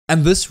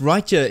And this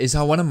right here is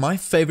how one of my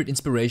favorite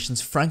inspirations,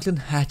 Franklin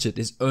Hatchett,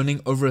 is earning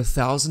over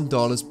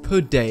 $1,000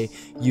 per day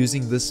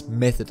using this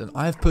method. And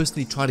I have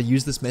personally tried to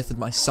use this method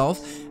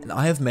myself, and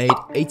I have made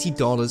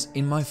 $80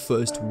 in my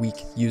first week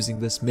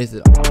using this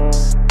method. I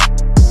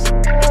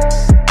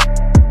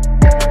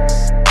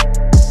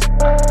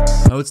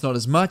know it's not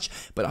as much,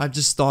 but I've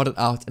just started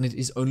out and it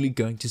is only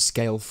going to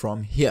scale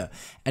from here.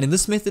 And in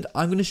this method,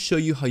 I'm going to show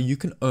you how you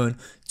can earn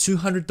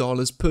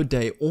 $200 per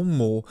day or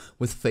more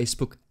with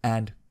Facebook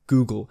and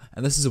Google.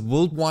 And this is a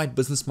worldwide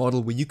business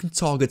model where you can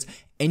target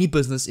any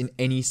business in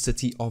any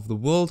city of the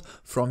world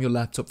from your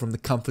laptop, from the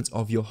comfort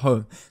of your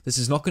home. This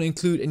is not going to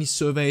include any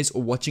surveys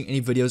or watching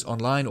any videos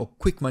online or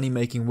quick money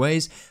making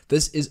ways.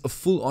 This is a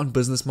full-on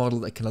business model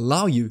that can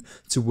allow you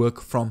to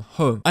work from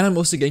home. And I'm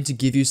also going to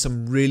give you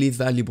some really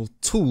valuable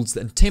tools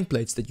and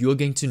templates that you're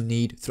going to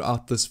need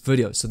throughout this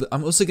video. So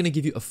I'm also going to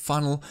give you a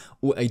funnel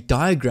or a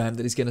diagram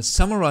that is going to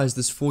summarize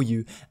this for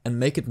you and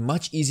make it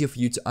much easier for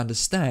you to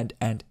understand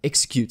and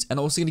execute. And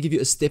I'm also going to give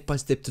you a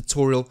step-by-step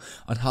tutorial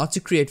on how to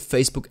create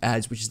Facebook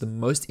ads, which is the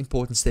most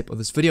important step of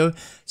this video.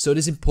 So it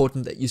is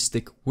important that you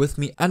stick with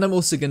me. And I'm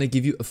also going to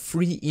give you a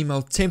free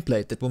email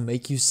template that will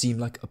make you seem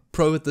like a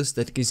pro at this,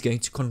 that is going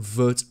to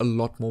convert a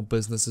lot more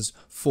businesses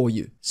for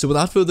you. So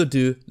without further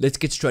ado, let's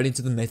get straight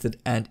into the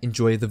method and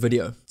enjoy the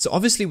video. So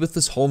obviously with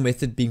this whole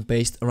method being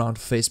based around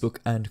Facebook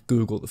and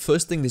Google, the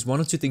first thing, there's one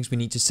or two things we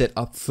need to set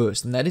up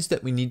first, and that is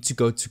that we need to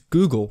go to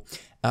Google,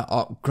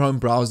 our Chrome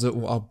browser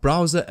or our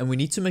browser, and we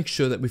need to make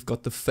sure that we've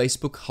got the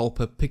Facebook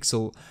Helper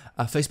Pixel,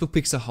 Facebook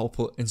Pixel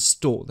Helper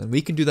installed. And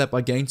we can do that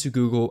by going to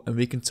Google and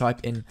we can type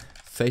in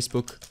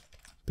Facebook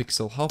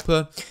Pixel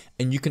Helper,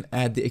 and you can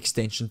add the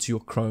extension to your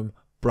Chrome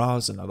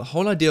browser. Now the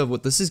whole idea of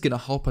what this is going to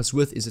help us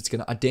with is it's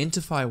going to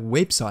identify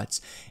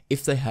websites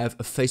if they have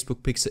a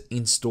Facebook Pixel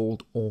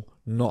installed or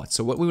not.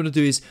 So what we want to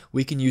do is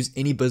we can use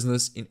any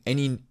business in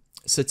any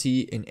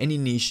city, in any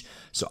niche.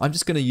 So I'm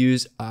just going to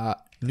use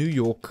New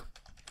York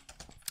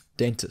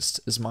dentist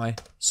is my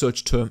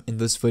search term in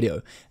this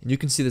video, and you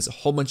can see there's a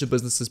whole bunch of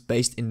businesses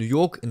based in New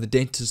York in the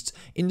dentist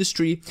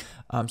industry.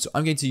 So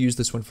I'm going to use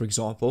this one, for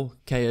example,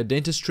 Kaya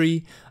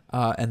Dentistry,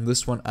 and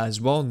this one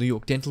as well, New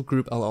York Dental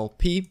Group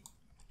LLP.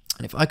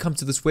 And if I come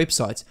to this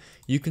website,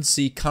 you can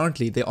see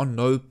currently there are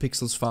no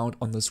pixels found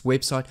on this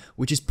website,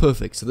 which is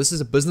perfect. So this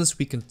is a business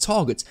we can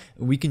target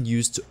and we can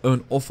use to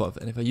earn off of.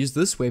 And if I use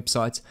this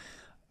website,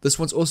 this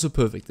one's also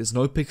perfect. There's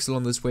no pixel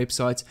on this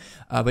website,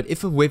 but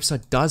if a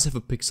website does have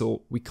a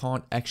pixel, we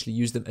can't actually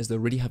use them as they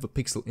already have a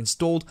pixel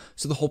installed,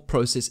 so the whole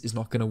process is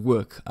not going to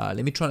work. Let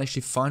me try and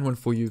actually find one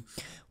for you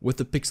with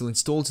the pixel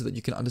installed so that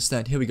you can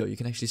understand. Here we go. You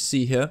can actually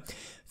see here,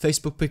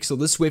 Facebook Pixel.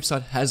 This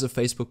website has a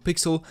Facebook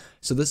Pixel,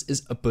 so this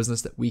is a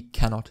business that we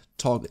cannot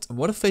target. And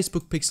what a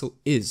Facebook Pixel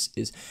is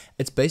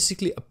it's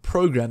basically a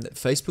program that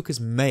Facebook has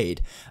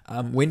made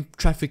when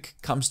traffic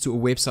comes to a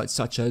website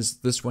such as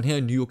this one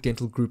here,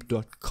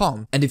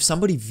 NewYorkDentalGroup.com. And if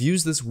somebody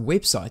views this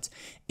website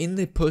in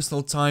their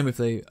personal time, if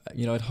they,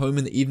 at home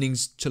in the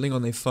evenings, chilling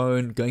on their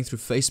phone, going through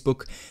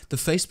Facebook, the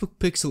Facebook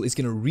Pixel is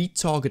going to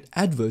retarget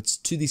adverts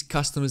to these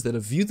customers that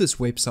have viewed this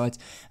website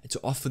to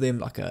offer them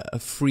like a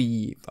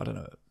free, I don't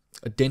know,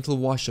 a dental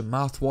wash, a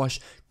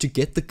mouthwash, to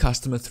get the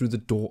customer through the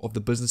door of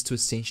the business to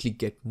essentially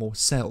get more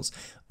sales.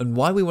 And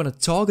why we want to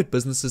target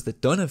businesses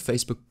that don't have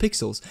Facebook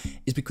pixels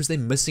is because they're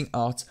missing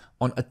out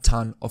on a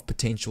ton of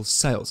potential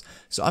sales.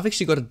 So I've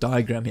actually got a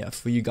diagram here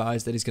for you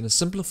guys that is going to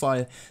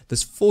simplify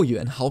this for you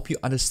and help you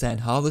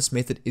understand how this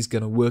method is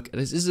going to work. And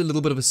this is a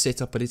little bit of a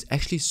setup, but it's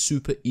actually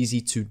super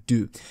easy to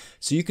do.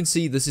 So you can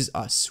see this is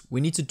us.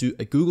 We need to do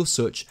a Google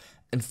search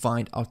and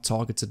find our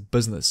targeted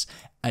business.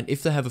 And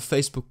if they have a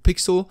Facebook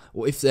pixel,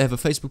 or if they have a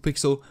Facebook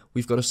pixel,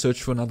 we've got to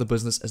search for another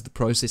business, as the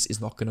process is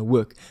not going to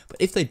work. But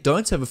if they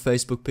don't have a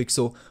Facebook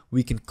pixel,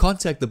 we can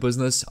contact the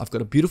business. I've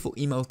got a beautiful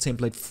email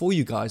template for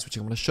you guys, which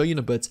I'm going to show you in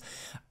a bit.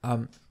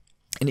 And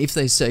if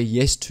they say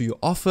yes to your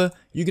offer,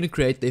 you're going to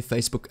create their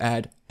Facebook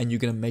ad and you're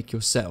going to make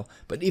your sale.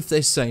 But if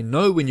they say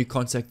no when you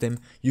contact them,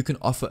 you can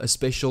offer a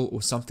special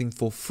or something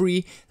for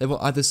free. They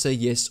will either say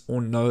yes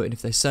or no. And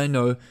if they say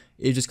no,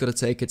 you just got to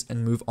take it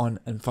and move on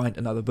and find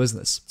another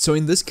business. So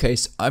in this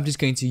case, I'm just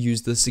going to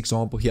use this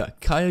example here,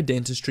 Kaya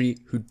Dentistry,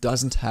 who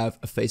doesn't have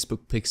a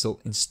Facebook pixel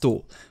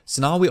installed.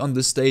 So now we're on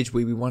this stage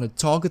where we want to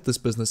target this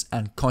business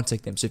and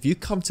contact them. So if you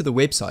come to the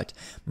website,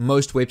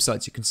 most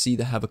websites you can see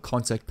they have a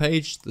contact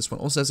page. This one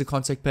also has a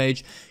contact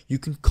page. You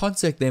can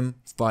contact them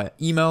via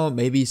email.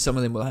 Maybe some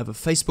of them will have a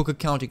Facebook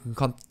account. You can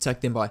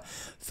contact them by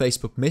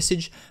Facebook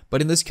message.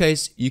 But in this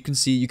case, you can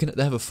see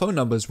they have a phone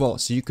number as well.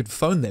 So you could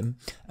phone them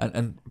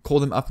and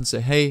call them up and say,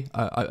 hey,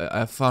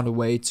 I found a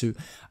way to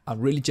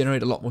really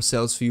generate a lot more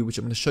sales for you, which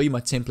I'm going to show you my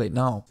template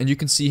now. And you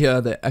can see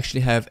here they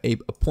actually have a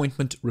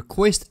appointment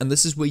request, and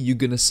this is where you're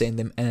going to send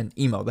them an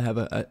email. They have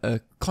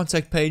a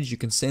contact page. You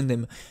can send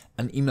them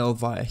an email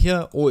via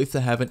here, or if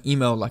they have an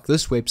email like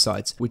this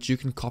website, which you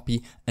can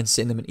copy and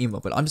send them an email.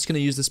 But I'm just going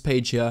to use this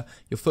page here,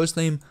 your first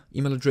name,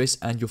 email address,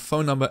 and your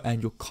phone number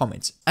and your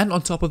comments. And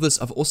on top of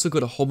this, I've also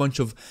got a whole bunch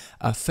of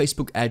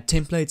Facebook ad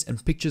templates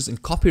and pictures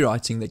and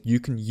copywriting that you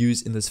can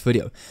use in this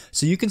video.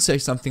 So you can say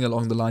something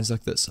along the lines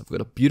like this. I've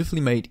got a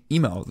beautifully made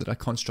email that I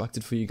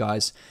constructed for you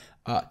guys.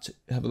 To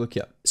have a look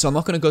here. So I'm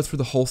not going to go through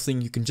the whole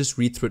thing. You can just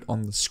read through it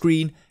on the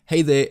screen.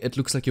 Hey there, it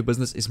looks like your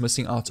business is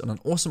missing out on an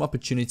awesome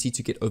opportunity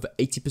to get over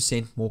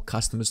 80% more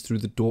customers through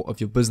the door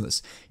of your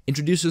business.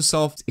 Introduce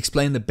yourself,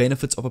 explain the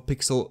benefits of a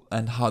pixel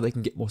and how they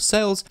can get more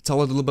sales. Tell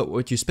a little bit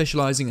what you're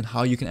specializing and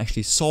how you can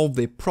actually solve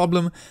their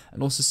problem,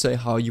 and also say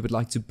how you would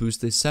like to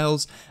boost their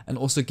sales, and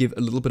also give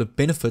a little bit of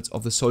benefits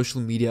of the social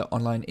media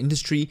online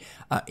industry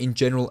in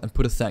general, and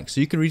put a thanks.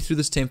 So you can read through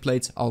this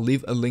template. I'll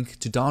leave a link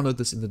to download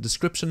this in the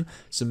description.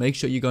 So make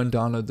sure you go and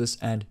download this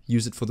and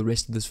use it for the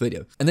rest of this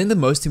video. And then the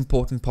most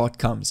important part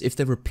comes. If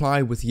they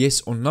reply with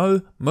yes or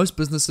no, most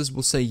businesses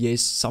will say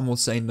yes, some will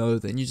say no.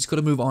 Then you just got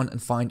to move on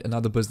and find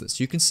another business.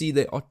 You can see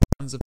there are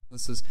tons of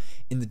businesses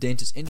in the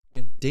dentist industry.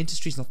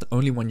 Dentistry is not the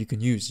only one you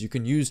can use. You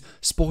can use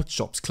sports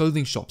shops,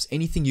 clothing shops,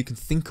 anything you can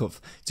think of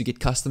to get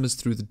customers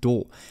through the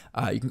door.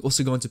 You can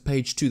also go into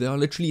page 2. There are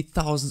literally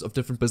thousands of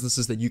different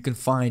businesses that you can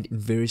find in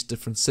various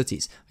different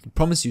cities. I can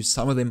promise you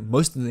some of them,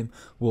 most of them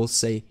will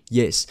say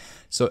yes.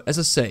 So as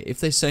I say, if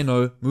they say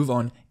no, move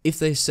on. If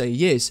they say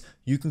yes,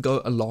 you can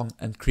go along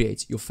and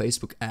create your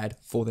Facebook ad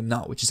for them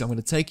now, which is I'm going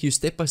to take you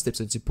step by step.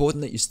 So it's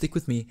important that you stick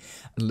with me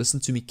and listen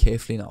to me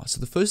carefully now.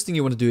 So the first thing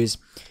you want to do is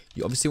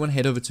you obviously want to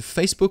head over to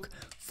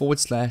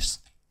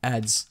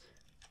Facebook/ads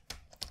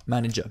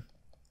manager.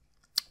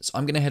 So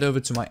I'm going to head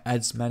over to my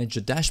ads manager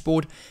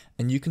dashboard,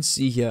 and you can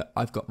see here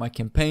I've got my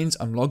campaigns.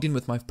 I'm logged in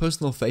with my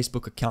personal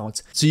Facebook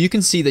account. So you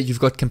can see that you've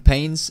got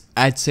campaigns,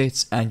 ad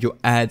sets, and your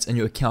ads and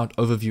your account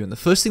overview. And the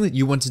first thing that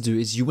you want to do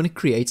is you want to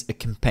create a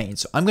campaign.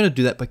 So I'm going to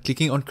do that by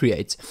clicking on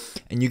create,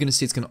 and you're going to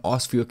see it's going to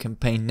ask for your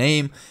campaign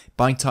name,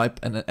 buying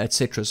type, and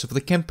etc. So for the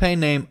campaign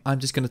name, I'm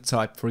just going to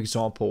type, for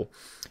example,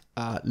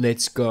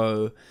 let's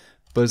go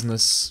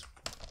business,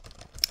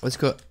 let's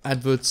go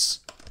adverts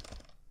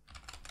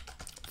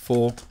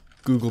for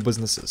Google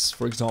businesses,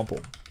 for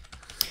example.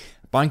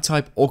 Buying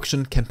type,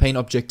 auction. Campaign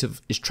objective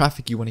is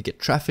traffic. You want to get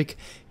traffic.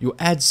 Your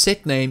ad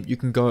set name, you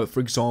can go, for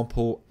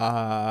example,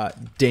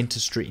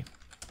 dentistry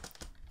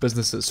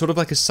businesses, sort of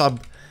like a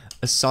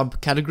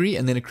subcategory,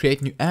 and then a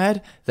create new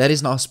ad that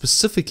is now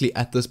specifically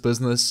at this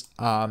business,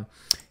 Kaya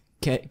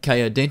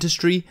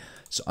Dentistry.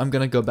 So I'm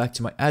going to go back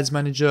to my ads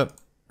manager.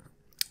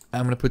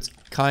 I'm going to put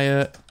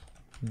Kaya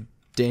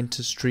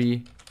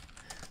Dentistry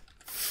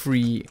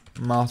free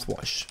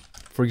mouthwash,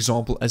 for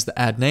example, as the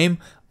ad name.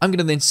 I'm going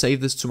to then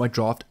save this to my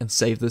draft and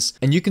save this.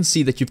 And you can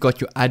see that you've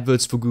got your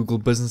adverts for Google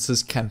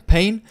businesses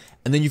campaign.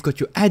 And then you've got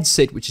your ad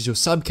set, which is your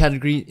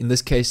subcategory. In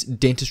this case,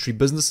 dentistry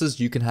businesses.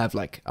 You can have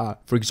like,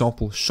 for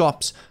example,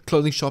 shops,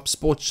 clothing shops,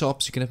 sports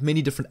shops. You can have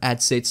many different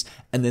ad sets,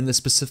 and then the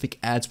specific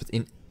ads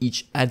within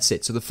each ad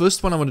set. So the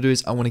first one I want to do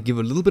is I want to give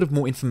a little bit of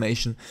more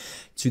information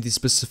to the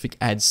specific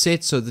ad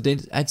set. So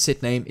the ad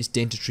set name is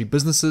dentistry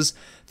businesses.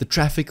 The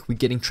traffic, we're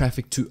getting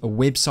traffic to a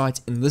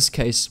website. In this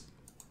case,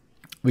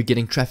 we're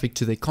getting traffic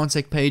to their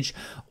contact page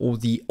or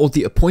the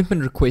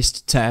appointment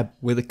request tab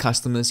where the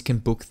customers can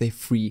book their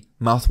free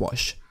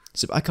mouthwash.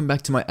 So if I come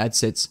back to my ad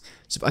sets,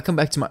 so if I come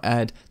back to my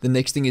ad, the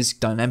next thing is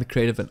dynamic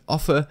creative and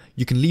offer.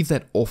 You can leave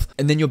that off,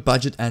 and then your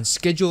budget and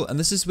schedule. And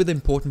this is where the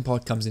important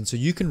part comes in. So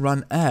you can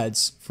run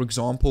ads, for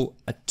example,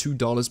 at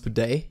 $2 per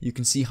day. You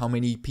can see how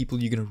many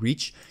people you're going to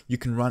reach. You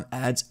can run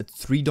ads at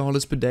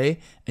 $3 per day,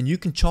 and you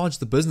can charge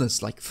the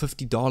business like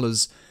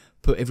 $50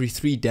 per every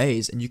 3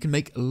 days, and you can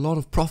make a lot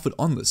of profit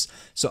on this.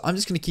 So I'm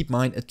just going to keep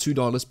mine at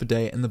 $2 per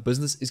day, and the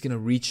business is going to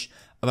reach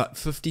about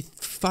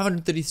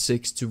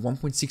 536 to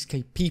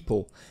 1.6k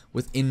people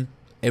within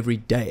every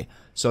day.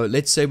 So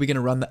let's say we're going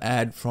to run the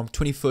ad from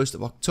 21st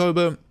of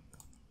October,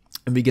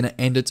 and we're going to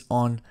end it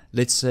on,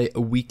 let's say, a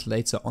week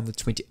later on the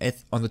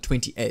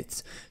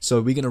 28th.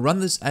 So we're going to run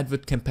this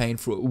advert campaign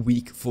for a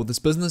week for this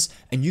business,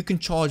 and you can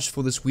charge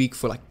for this week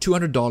for like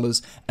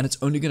 $200, and it's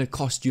only going to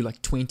cost you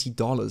like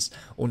 $20,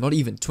 or not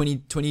even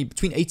between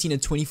 $18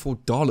 and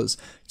 $24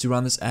 to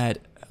run this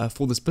ad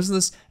for this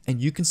business, and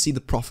you can see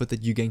the profit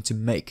that you're going to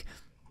make.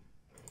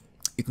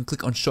 You can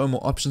click on show more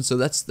options. So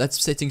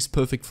that's settings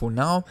perfect for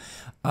now.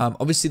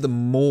 Obviously, the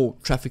more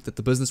traffic that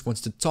the business wants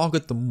to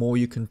target, the more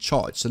you can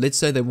charge. So let's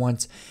say they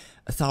want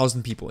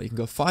 1,000 people. You can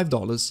go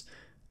 $5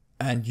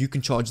 and you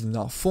can charge them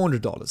now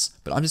 $400.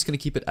 But I'm just going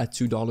to keep it at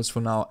 $2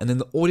 for now. And then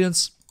the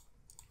audience,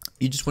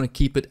 you just want to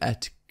keep it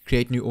at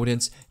create new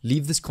audience.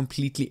 Leave this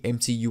completely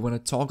empty. You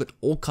want to target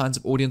all kinds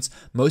of audience.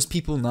 Most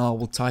people now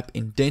will type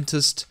in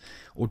dentist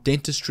or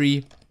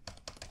dentistry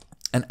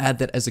and add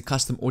that as a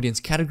custom audience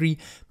category,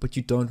 but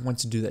you don't want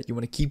to do that. You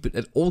want to keep it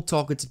at all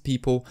targeted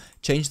people.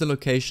 Change the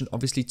location,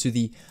 obviously, to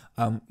the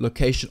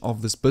location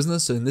of this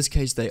business. So in this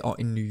case, they are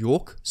in New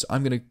York. So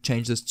I'm going to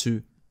change this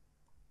to,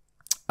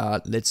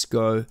 let's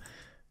go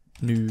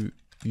New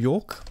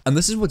York. And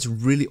this is what's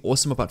really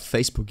awesome about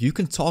Facebook. You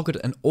can target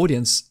an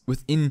audience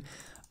within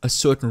a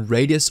certain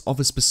radius of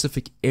a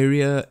specific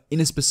area in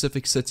a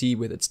specific city,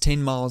 whether it's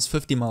 10 miles,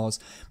 50 miles.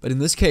 But in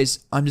this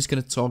case, I'm just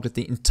going to target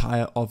the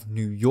entire of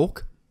New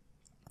York.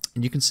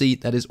 And you can see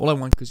that is all I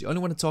want, because you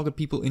only want to target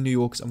people in New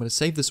York. So I'm going to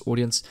save this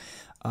audience.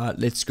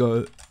 Let's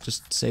go,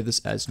 just save this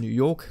as New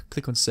York,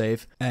 click on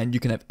save, and you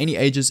can have any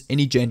ages,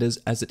 any genders,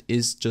 as it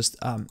is just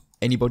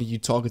anybody you're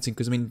targeting,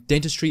 because I mean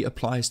dentistry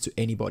applies to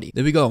anybody.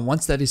 There we go. And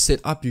once that is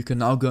set up, you can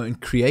now go and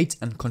create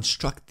and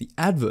construct the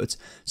advert.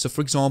 So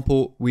for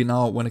example, we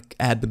now want to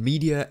add the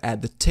media,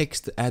 add the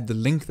text, add the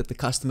link that the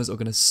customers are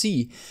going to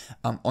see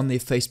on their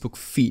Facebook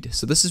feed.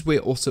 So this is where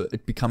also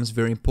it becomes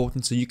very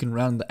important. So you can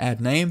run the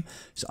ad name.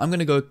 So I'm going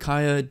to go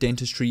Kaya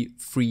Dentistry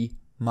Free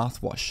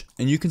Mouthwash,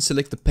 and you can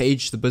select the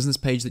page, the business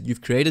page that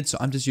you've created. So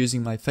I'm just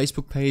using my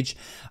Facebook page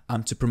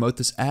to promote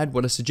this ad.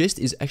 What I suggest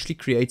is actually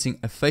creating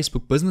a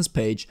Facebook business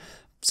page,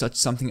 such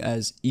something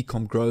as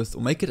ecom growth,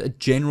 or make it a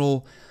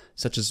general,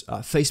 such as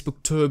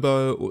Facebook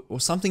Turbo, or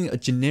something, a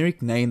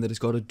generic name that has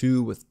got to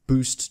do with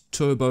boost,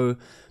 turbo,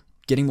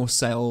 getting more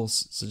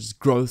sales, such as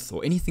growth,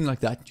 or anything like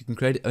that. You can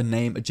create a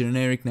name, a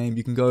generic name.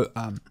 You can go,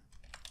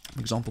 for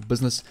example,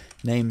 business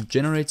name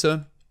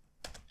generator.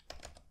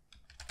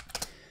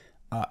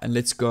 And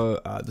let's go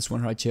this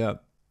one right here.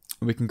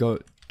 We can go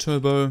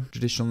turbo,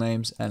 traditional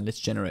names, and let's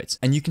generate.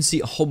 And you can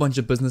see a whole bunch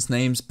of business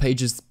names,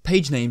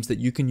 page names that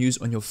you can use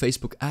on your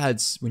Facebook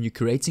ads. When you're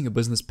creating a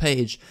business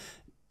page,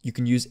 you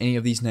can use any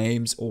of these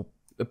names or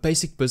a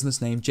basic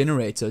business name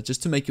generator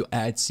just to make your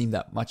ad seem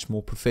that much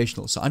more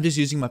professional. So I'm just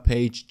using my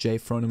page, J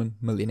Froneman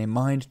Millionaire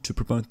Mind, to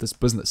promote this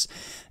business.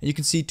 And you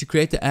can see to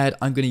create the ad,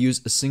 I'm going to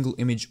use a single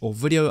image or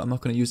video. I'm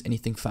not going to use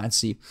anything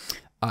fancy.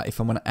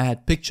 If I want to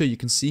add picture, you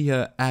can see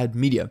here, add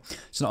media.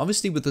 So now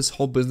obviously with this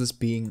whole business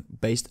being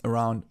based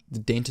around the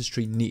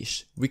dentistry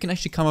niche, we can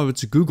actually come over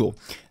to Google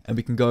and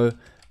we can go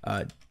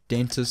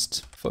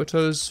dentist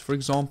photos, for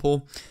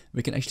example.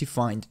 We can actually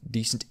find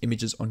decent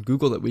images on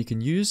Google that we can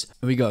use.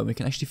 There we go. We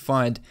can actually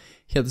find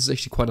here, this is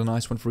actually quite a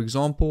nice one, for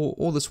example,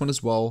 or this one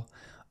as well.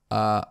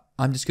 I'm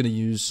going to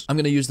use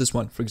this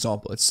one, for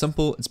example. It's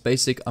simple, it's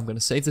basic. I'm going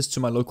to save this to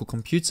my local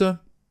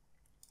computer.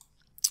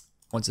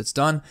 Once it's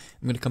done,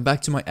 I'm going to come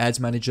back to my ads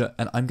manager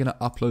and I'm going to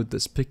upload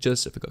this picture.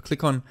 So if I go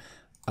click on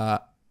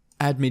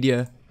add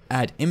media,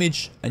 add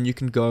image, and you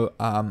can go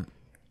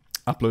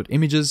upload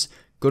images,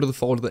 go to the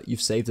folder that you've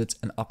saved it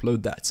and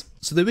upload that.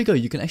 So there we go.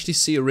 You can actually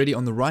see already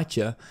on the right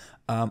here,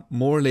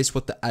 more or less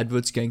what the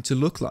advert's going to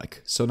look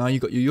like. So now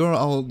you've got your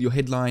URL, your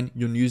headline,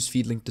 your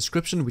newsfeed link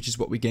description, which is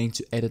what we're going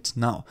to edit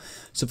now.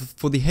 So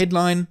for the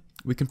headline,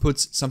 we can put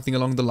something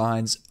along the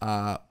lines,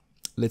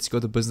 let's go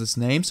to the business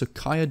name. So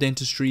Kaya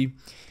Dentistry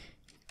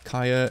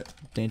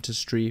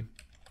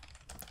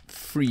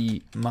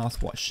Free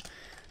Mouthwash.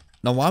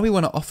 Now why we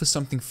want to offer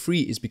something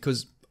free is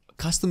because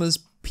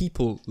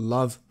people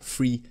love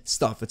free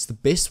stuff. It's the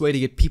best way to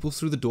get people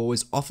through the door,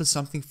 is offer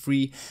something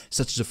free,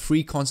 such as a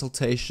free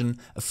consultation,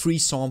 a free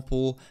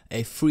sample,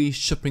 a free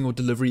shipping or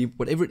delivery,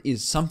 whatever it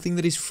is, something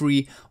that is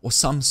free or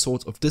some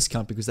sort of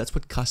discount, because that's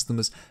what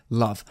customers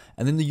love.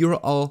 And then the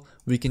URL,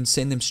 we can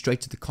send them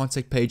straight to the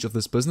contact page of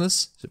this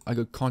business. So I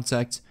go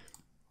contact,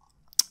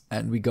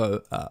 and we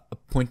go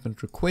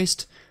appointment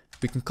request.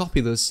 We can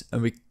copy this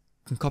and we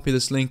can copy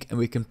this link and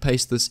we can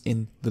paste this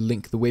in the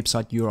link, the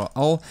website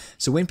URL.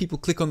 So when people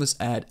click on this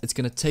ad, it's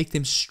going to take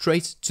them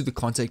straight to the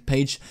contact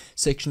page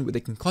section where they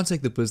can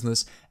contact the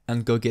business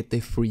and go get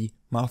their free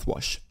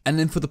mouthwash. And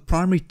then for the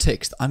primary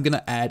text, I'm going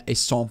to add a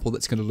sample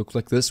that's going to look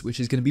like this, which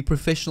is going to be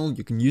professional.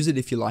 You can use it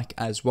if you like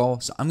as well.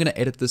 So I'm going to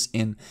edit this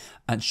in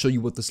and show you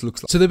what this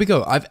looks like. So there we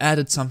go. I've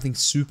added something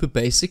super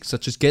basic,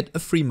 such as get a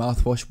free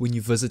mouthwash when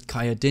you visit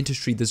Kaya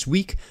Dentistry this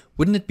week.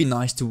 Wouldn't it be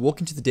nice to walk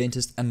into the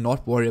dentist and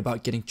not worry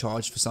about getting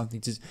charged for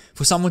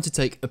someone to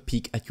take a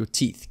peek at your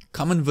teeth?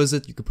 Come and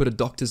visit. You can put a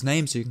doctor's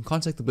name, so you can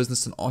contact the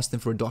business and ask them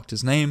for a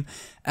doctor's name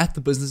at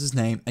the business's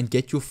name and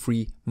get your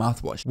free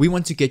mouthwash. We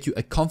want to get you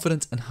a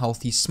confident and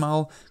healthy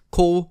smile.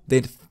 Call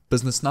their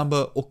business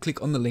number or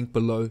click on the link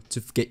below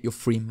to get your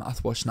free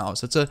mouthwash now.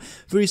 So it's a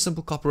very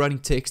simple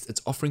copywriting text.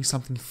 It's offering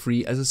something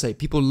free. As I say,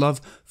 people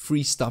love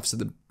free stuff, so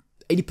the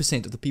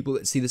 80% of the people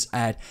that see this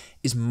ad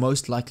is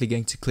most likely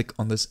going to click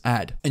on this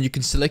ad. And you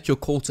can select your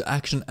call to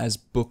action as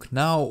book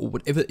now or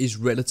whatever is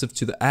relative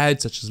to the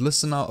ad, such as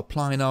listen now,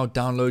 apply now,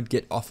 download,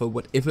 get offer,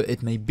 whatever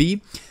it may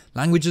be.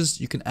 Languages,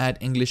 you can add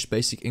English,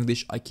 basic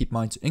English. I keep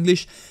mine to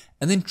English.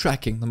 And then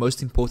tracking, the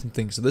most important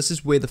thing. So this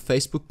is where the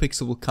Facebook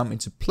pixel will come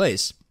into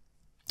place.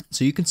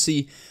 So you can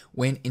see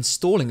when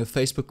installing a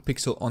Facebook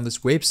pixel on this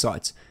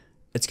website,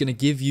 it's going to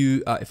give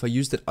you, if I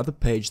use that other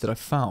page that I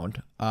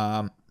found,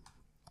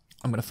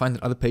 I'm going to find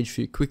that other page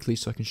for you quickly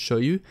so I can show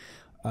you.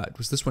 It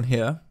was this one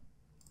here.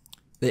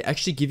 They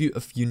actually give you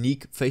a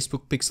unique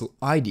Facebook pixel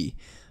ID.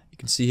 You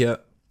can see here,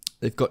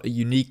 they've got a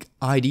unique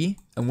ID.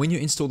 And when you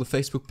install the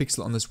Facebook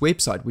pixel on this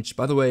website, which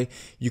by the way,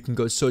 you can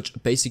go search a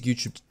basic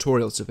YouTube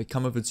tutorial. So if I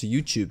come over to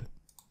YouTube,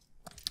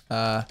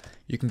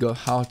 you can go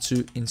how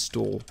to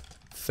install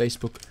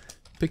Facebook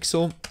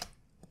pixel.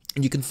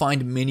 And you can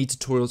find many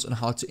tutorials on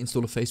how to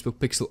install a Facebook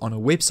pixel on a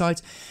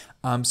website.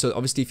 So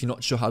obviously, if you're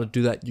not sure how to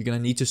do that, you're going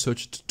to need to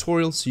search a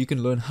tutorial so you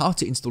can learn how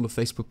to install a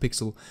Facebook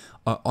pixel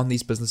on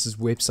these businesses'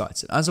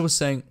 websites. And as I was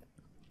saying,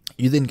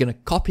 you're then going to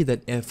copy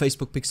that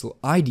Facebook pixel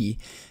ID,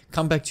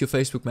 come back to your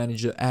Facebook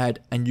Manager ad,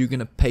 and you're going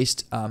to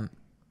paste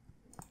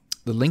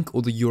the link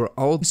or the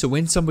URL. So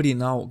when somebody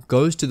now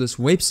goes to this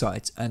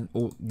website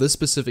or this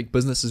specific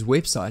business's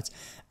website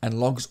and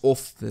logs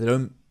off, they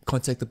don't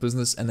contact the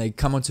business and they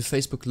come onto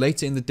Facebook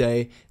later in the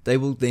day, they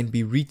will then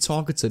be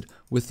retargeted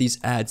with these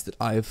ads that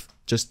I've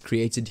just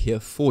created here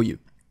for you.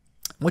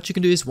 What you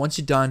can do is, once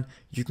you're done,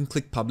 you can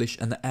click publish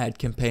and the ad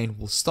campaign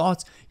will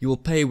start. You will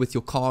pay with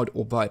your card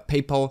or by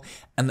PayPal,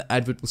 and the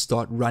advert will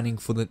start running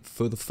for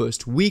the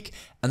first week.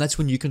 And that's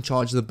when you can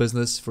charge the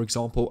business, for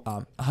example,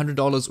 $100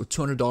 or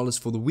 $200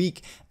 for the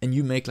week, and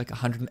you make like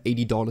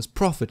 $180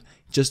 profit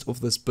just off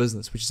this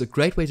business, which is a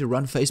great way to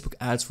run Facebook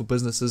ads for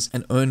businesses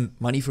and earn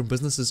money from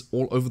businesses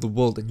all over the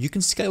world. And you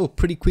can scale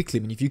pretty quickly.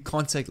 I mean, if you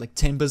contact like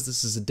 10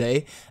 businesses a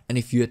day, and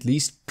if you at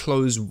least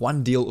close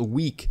one deal a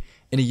week,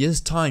 in a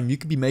year's time, you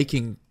could be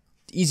making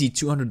easy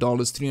 $200,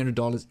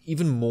 $300,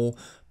 even more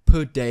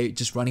per day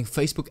just running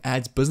Facebook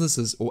ads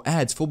businesses or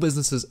ads for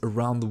businesses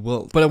around the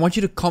world. But I want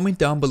you to comment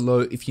down below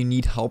if you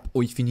need help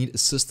or if you need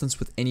assistance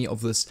with any of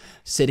this,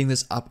 setting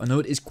this up. I know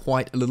it is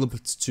quite a little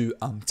bit to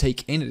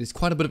take in. It is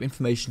quite a bit of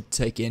information to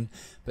take in.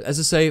 But as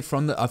I say,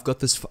 I've got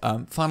this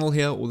funnel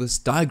here, or this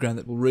diagram,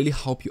 that will really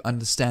help you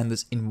understand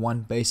this in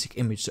one basic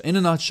image. So in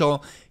a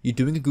nutshell, you're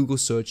doing a Google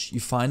search, you're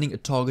finding a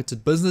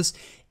targeted business.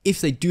 If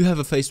they do have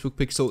a Facebook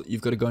pixel, you've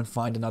got to go and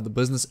find another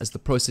business, as the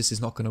process is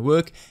not going to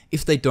work.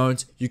 If they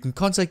don't, you can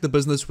contact the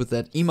business with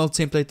that email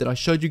template that I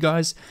showed you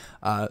guys,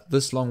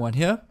 this long one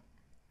here.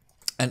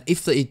 And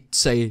if they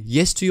say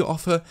yes to your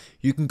offer,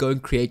 you can go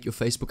and create your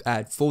Facebook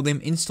ad for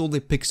them, install their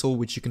pixel,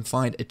 which you can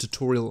find a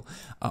tutorial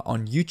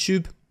on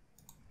YouTube.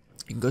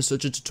 You can go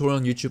search a tutorial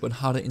on YouTube on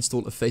how to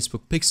install a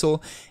Facebook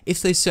pixel.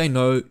 If they say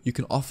no, you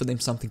can offer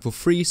them something for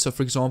free. So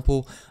for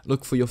example,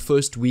 look, for your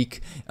first week,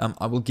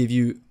 I will give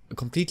you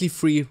completely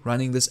free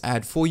running this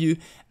ad for you,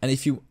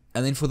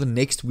 and then for the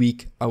next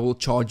week I will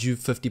charge you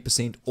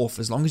 50% off,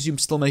 as long as you're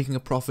still making a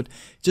profit,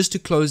 just to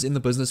close in the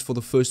business for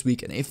the first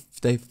week. And if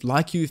they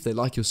like you, if they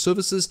like your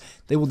services,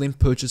 they will then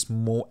purchase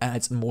more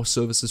ads and more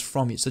services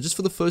from you. So just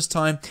for the first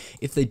time,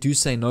 if they do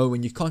say no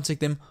when you contact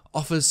them,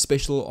 offer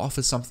special,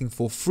 offer something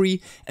for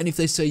free. And if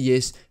they say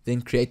yes,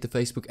 then create the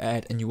Facebook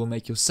ad and you will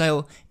make your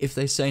sale. If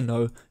they say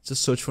no,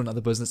 just search for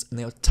another business, and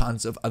there are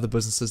tons of other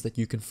businesses that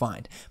you can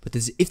find. But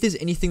if there's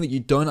anything that you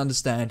don't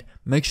understand,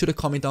 make sure to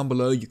comment down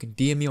below. You can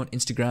DM me on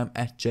Instagram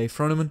at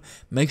 @Froneman.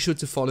 Make sure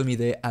to follow me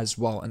there as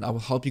well, and I will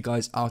help you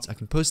guys out. I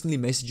can personally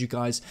message you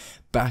guys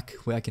back,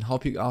 where I can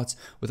help you out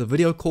with a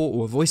video call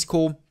or a voice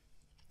call,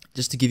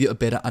 just to give you a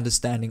better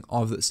understanding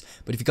of this.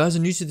 But if you guys are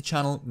new to the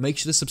channel, make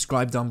sure to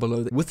subscribe down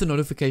below with the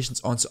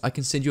notifications on, so I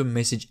can send you a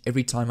message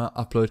every time I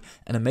upload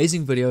an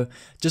amazing video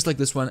just like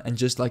this one, and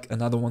just like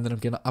another one that I'm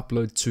going to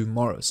upload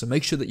tomorrow. So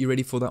make sure that you're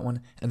ready for that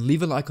one, and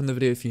leave a like on the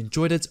video if you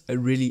enjoyed it. I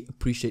really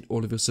appreciate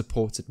all of your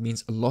support. It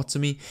means a lot to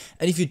me.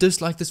 And if you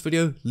dislike this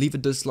video, leave a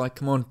dislike.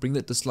 Come on, bring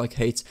that dislike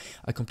hate.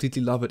 I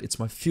completely love it. It's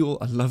my fuel.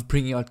 I love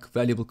bringing out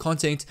valuable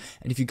content.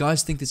 And if you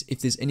guys think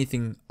if there's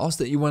anything else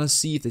that you want to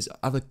see, if there's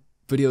other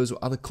videos or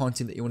other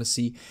content that you want to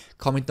see,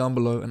 comment down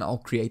below and I'll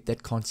create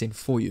that content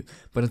for you.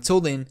 But until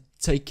then,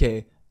 take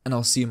care, and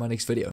I'll see you in my next video.